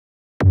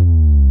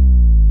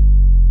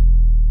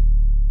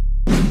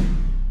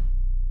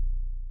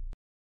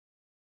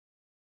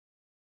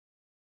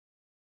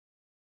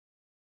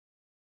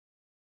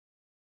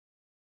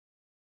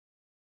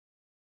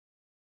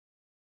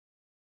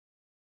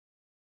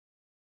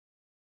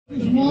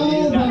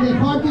Small, but the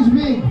park is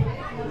big.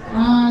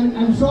 And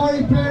I'm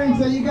sorry, parents,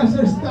 that you guys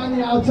are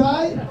standing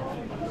outside.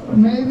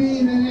 Maybe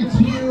in the next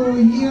few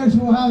years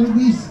we'll have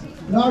this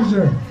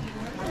larger.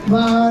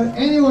 But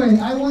anyway,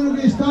 I want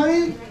to get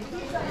started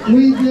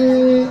with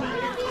the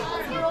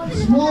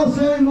small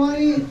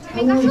ceremony.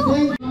 I want to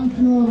thank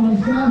my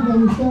staff that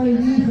we started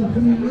this a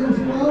few years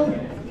ago.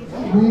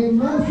 The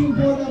most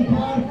important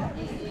part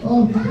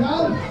of the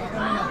club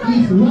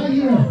is right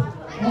here.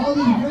 All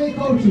these great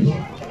coaches.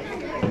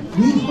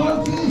 These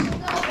coaches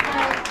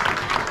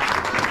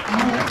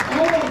are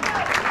all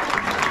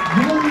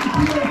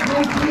volunteer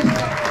coaches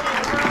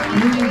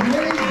with a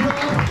great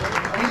job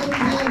every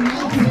day,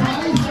 9 to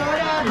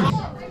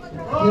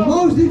 5. The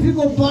most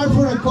difficult part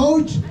for a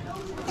coach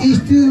is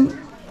to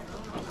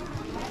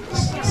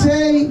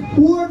say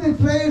who are the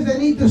players that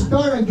need to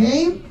start a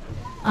game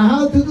and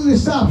how to do the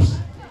subs.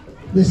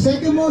 The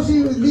second most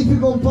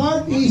difficult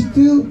part is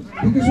because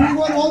we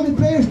want all the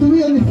players to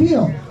be on the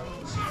field.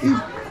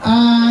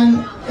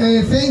 And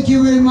thank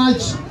you very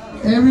much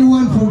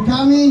everyone for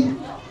coming.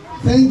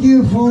 Thank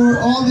you for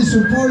all the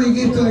support you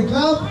give to the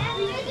club.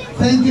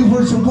 Thank you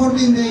for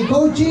supporting the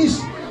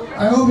coaches.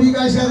 I hope you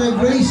guys had a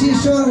great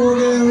season. We're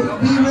going to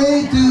be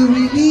ready to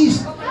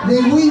release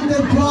the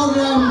winter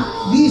program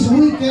this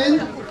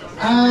weekend,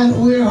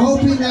 and we're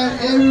hoping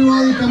that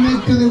everybody can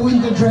make to the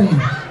winter training.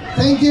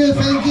 Thank you,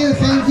 thank you,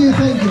 thank you,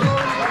 thank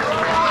you.